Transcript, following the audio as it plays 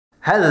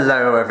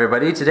Hello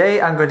everybody,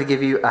 today I'm going to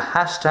give you a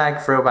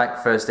hashtag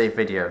throwback first day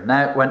video.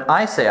 Now when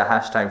I say a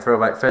hashtag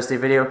throwback first day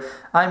video,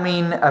 I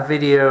mean a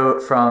video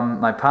from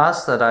my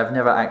past that I've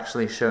never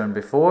actually shown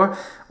before,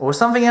 or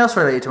something else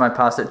related to my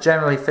past that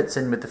generally fits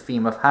in with the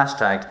theme of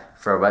hashtag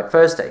throwback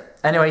Thursday.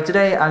 Anyway,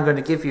 today I'm going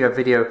to give you a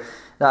video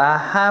that I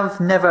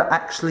have never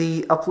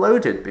actually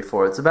uploaded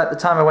before. It's about the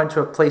time I went to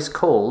a place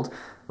called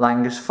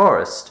Langish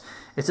Forest.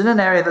 It's in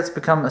an area that's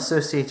become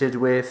associated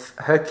with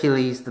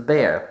Hercules the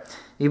bear.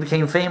 He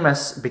became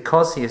famous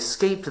because he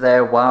escaped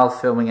there while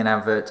filming an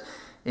advert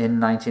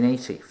in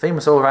 1980.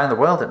 Famous all around the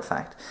world, in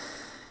fact.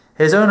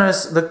 His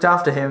owners looked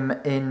after him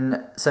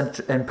in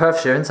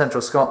Perthshire in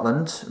central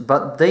Scotland,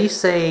 but they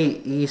say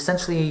he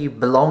essentially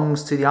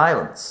belongs to the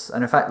islands.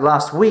 And in fact,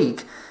 last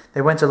week,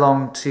 they went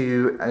along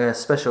to a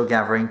special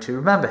gathering to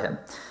remember him.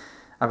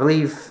 I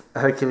believe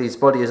Hercules'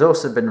 body has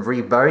also been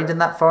reburied in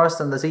that forest,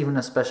 and there's even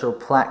a special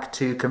plaque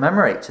to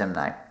commemorate him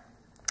now.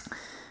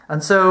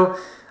 And so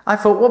I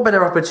thought, what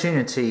better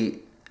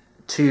opportunity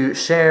to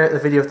share the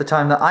video of the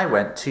time that I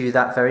went to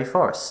that very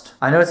forest.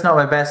 I know it's not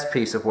my best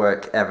piece of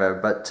work ever,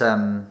 but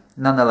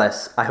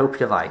nonetheless, I hope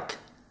you like.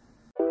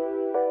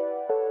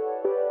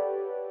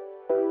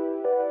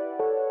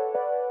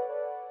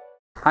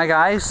 Hi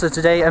guys, so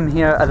today I'm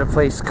here at a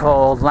place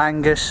called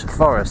Langish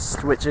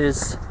Forest, which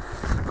is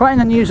quite an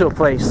unusual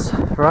place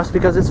for us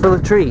because it's full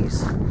of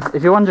trees.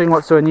 If you're wondering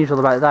what's so unusual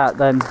about that,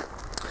 then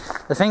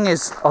the thing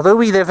is, although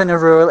we live in a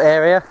rural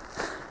area,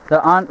 there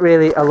aren't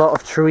really a lot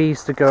of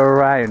trees to go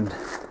around,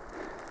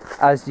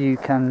 as you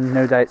can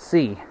no doubt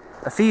see.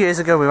 A few years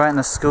ago we went on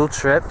a school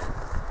trip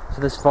to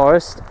this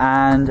forest,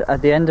 and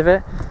at the end of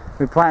it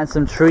we planted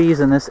some trees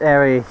in this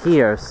area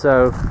here.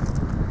 So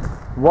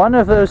one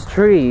of those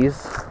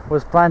trees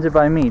was planted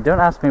by me.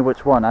 Don't ask me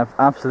which one, I've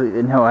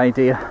absolutely no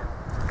idea.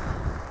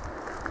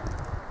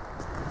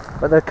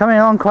 But they're coming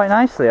along quite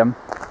nicely. I'm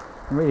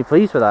really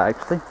pleased with that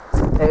actually.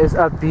 It is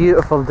a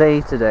beautiful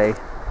day today,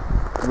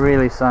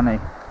 really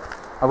sunny.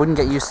 I wouldn't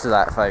get used to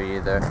that if I were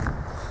you though.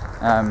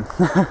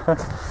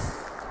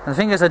 The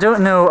thing is, I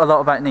don't know a lot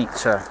about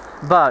nature,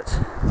 but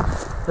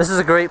this is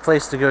a great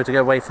place to go to get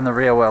away from the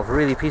real world.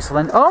 Really peaceful,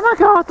 and oh my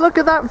god, look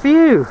at that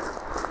view!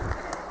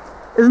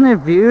 Isn't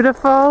it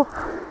beautiful?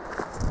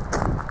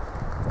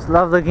 Just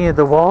love looking at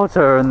the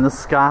water and the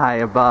sky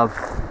above.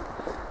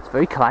 It's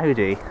very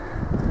cloudy.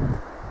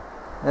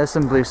 There's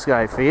some blue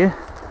sky for you.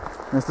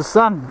 There's the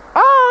sun.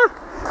 Ah!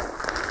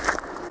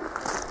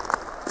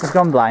 He's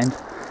gone blind.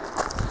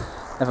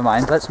 Never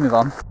mind, let's move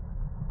on.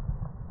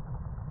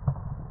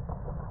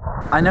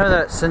 I know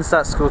that since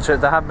that school trip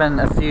there have been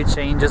a few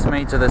changes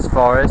made to this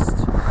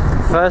forest.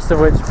 First of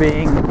which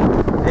being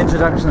the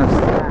introduction of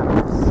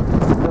stamps.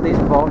 Got these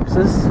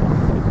boxes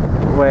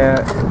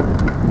where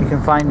you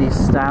can find these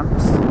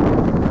stamps. You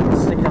can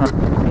stick on a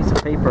piece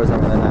of paper or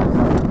something like that.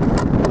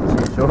 I'm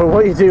not too sure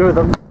what you do with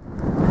them.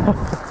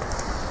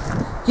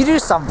 You do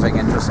something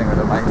interesting with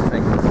them, I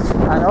think.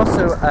 And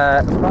also,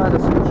 part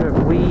of the school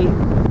trip we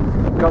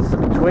got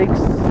some twigs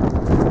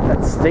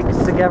that sticks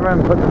together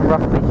and put them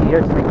roughly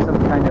here to make some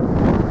kind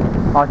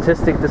of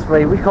artistic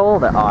display. We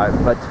called it art,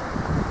 but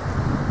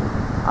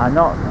I'm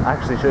not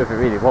actually sure if it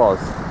really was.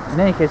 In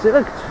any case, it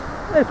looked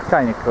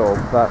kind of cool,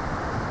 but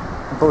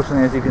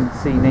unfortunately, as you can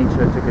see,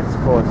 nature took its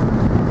course.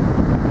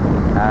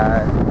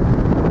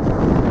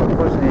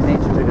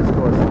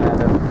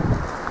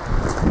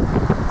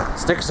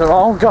 Sticks are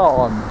all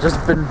gone,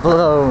 just been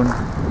blown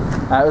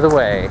out of the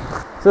way.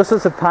 So there's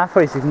sorts of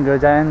pathways you can go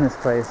down this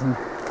place, and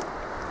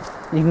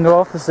you can go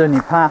off the stony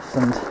paths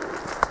and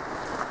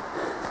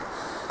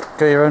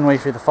go your own way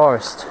through the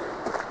forest.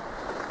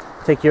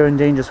 Take your own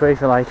dangerous way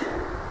if you like.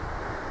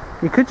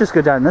 You could just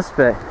go down this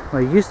bit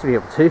where you used to be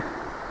able to.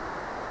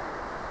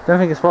 Don't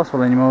think it's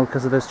possible anymore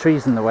because of those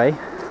trees in the way.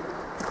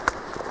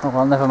 Oh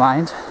well, never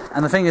mind.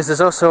 And the thing is,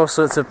 there's also all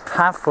sorts of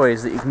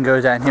pathways that you can go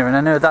down here, and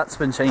I know that's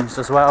been changed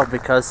as well,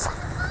 because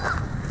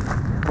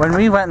when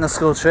we went on the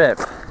school trip,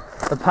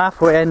 the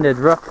pathway ended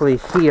roughly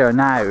here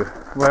now,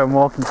 where I'm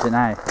walking to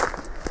now.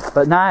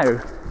 But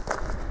now,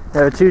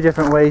 there are two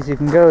different ways you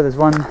can go. There's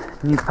one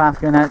new path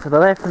going out to the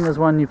left, and there's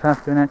one new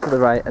path going out to the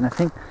right. And I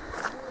think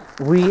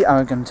we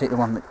are going to take the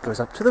one that goes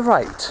up to the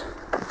right,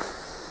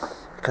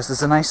 because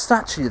there's a nice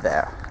statue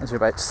there, as you're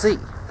about to see.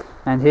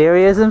 And here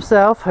he is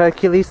himself,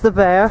 Hercules the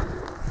bear.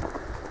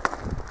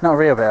 Not a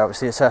real bear,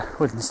 obviously, it's a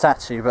wooden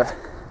statue, but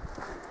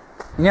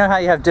you know how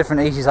you have different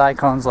 80s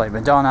icons like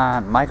Madonna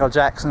and Michael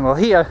Jackson? Well,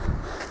 here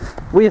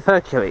we have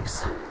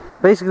Hercules.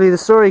 Basically, the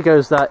story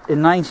goes that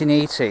in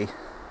 1980,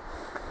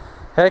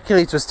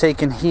 Hercules was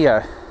taken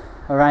here,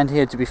 around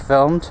here, to be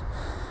filmed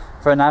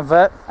for an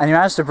advert, and he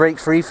managed to break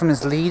free from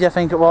his lead, I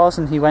think it was,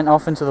 and he went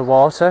off into the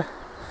water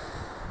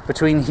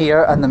between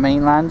here and the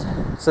mainland.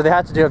 So they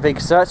had to do a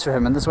big search for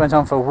him, and this went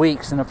on for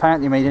weeks and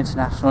apparently made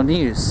international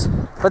news.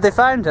 But they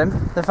found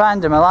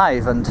him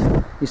alive,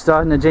 and he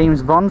starred in a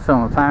James Bond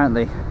film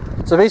apparently.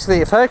 So basically,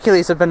 if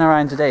Hercules had been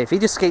around today, if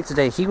he'd escaped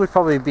today, he would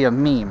probably be a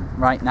meme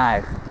right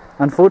now.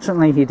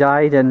 Unfortunately, he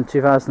died in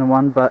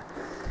 2001, but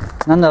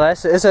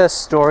nonetheless, it is a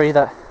story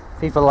that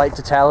people like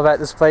to tell about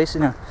this place,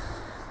 you know,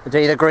 the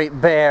day the Great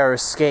Bear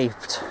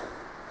escaped.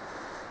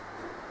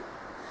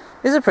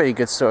 It's a pretty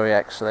good story,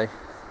 actually.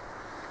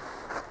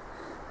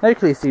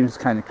 Actually seems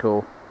kind of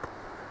cool.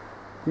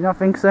 Do you not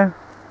think so?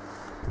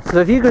 So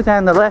if you go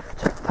down the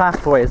left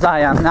pathway, as I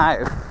am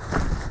now,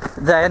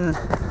 then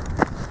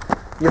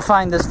you'll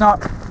find there's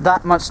not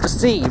that much to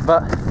see,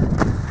 but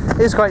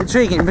it's quite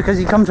intriguing because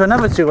you come to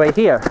another two-way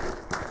here.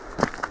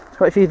 There's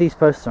quite a few of these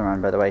posts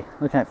around, by the way.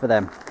 Look out for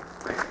them.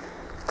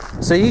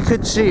 So you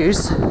could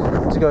choose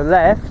to go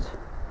left,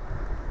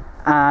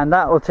 and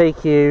that will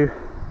take you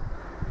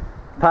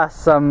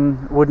past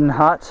some wooden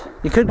hut.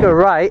 You could go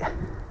right,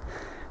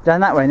 down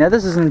that way. Now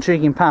this is an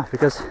intriguing path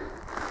because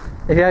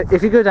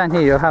if you go down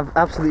here, you'll have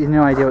absolutely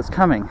no idea what's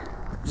coming.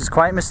 Which is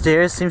quite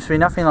mysterious, seems to be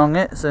nothing along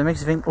it, so it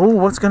makes you think, oh,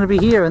 what's going to be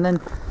here? And then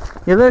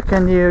you look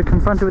and you're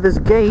confronted with this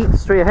gate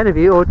straight ahead of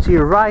you, or to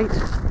your right,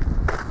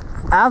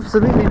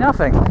 absolutely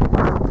nothing.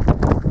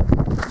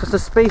 Just a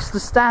space to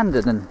stand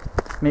in and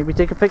maybe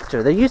take a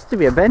picture. There used to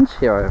be a bench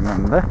here, I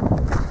remember.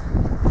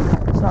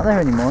 It's not there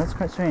anymore, it's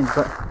quite strange,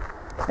 but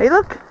hey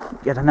look,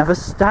 get another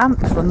stamp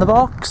from the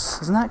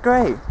box, isn't that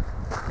great?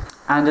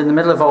 And in the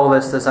middle of all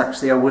this, there's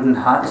actually a wooden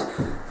hut,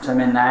 which I'm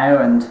in now,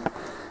 and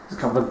there's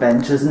a couple of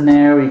benches in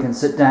there where you can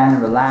sit down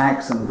and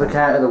relax and look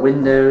out of the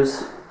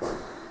windows.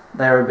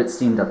 They're a bit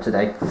steamed up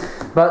today.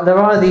 But there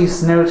are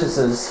these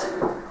notices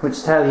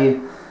which tell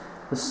you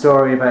the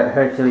story about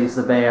Hercules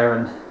the bear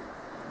and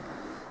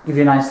give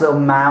you a nice little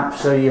map,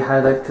 show you how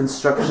the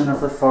construction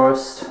of the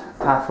forest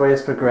pathway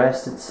has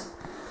progressed.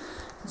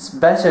 It's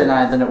better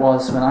now than it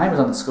was when I was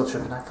on the school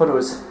trip, and I thought it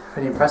was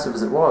pretty impressive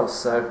as it was.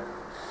 So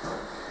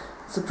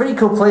it's a pretty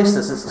cool place.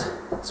 This is.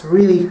 It's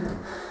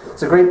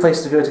a great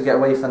place to go to get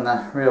away from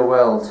the real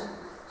world,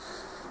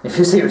 if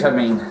you see what I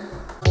mean.